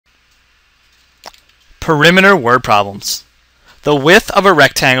Perimeter word problems. The width of a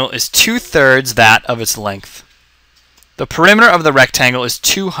rectangle is 2/3 that of its length. The perimeter of the rectangle is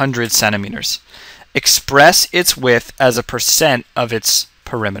 200 centimeters. Express its width as a percent of its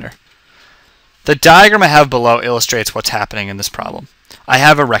perimeter. The diagram I have below illustrates what's happening in this problem. I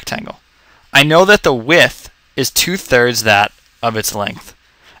have a rectangle. I know that the width is 2/3 that of its length.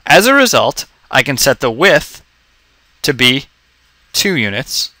 As a result, I can set the width to be 2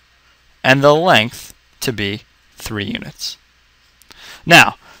 units and the length to be 3 units.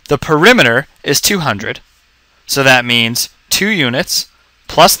 Now, the perimeter is 200, so that means 2 units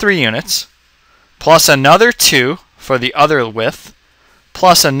plus 3 units plus another 2 for the other width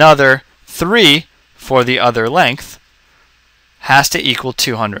plus another 3 for the other length has to equal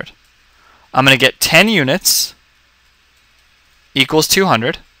 200. I'm going to get 10 units equals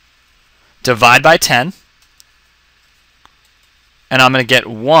 200. Divide by 10. And I'm going to get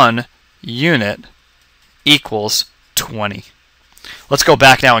 1 unit equals 20. Let's go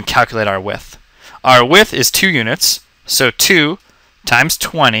back now and calculate our width. Our width is 2 units, so 2 times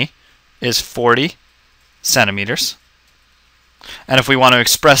 20 is 40 centimeters. And if we want to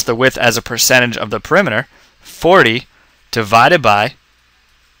express the width as a percentage of the perimeter, 40 divided by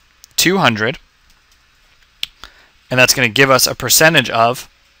 200, and that's going to give us a percentage of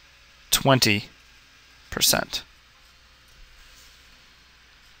 20%.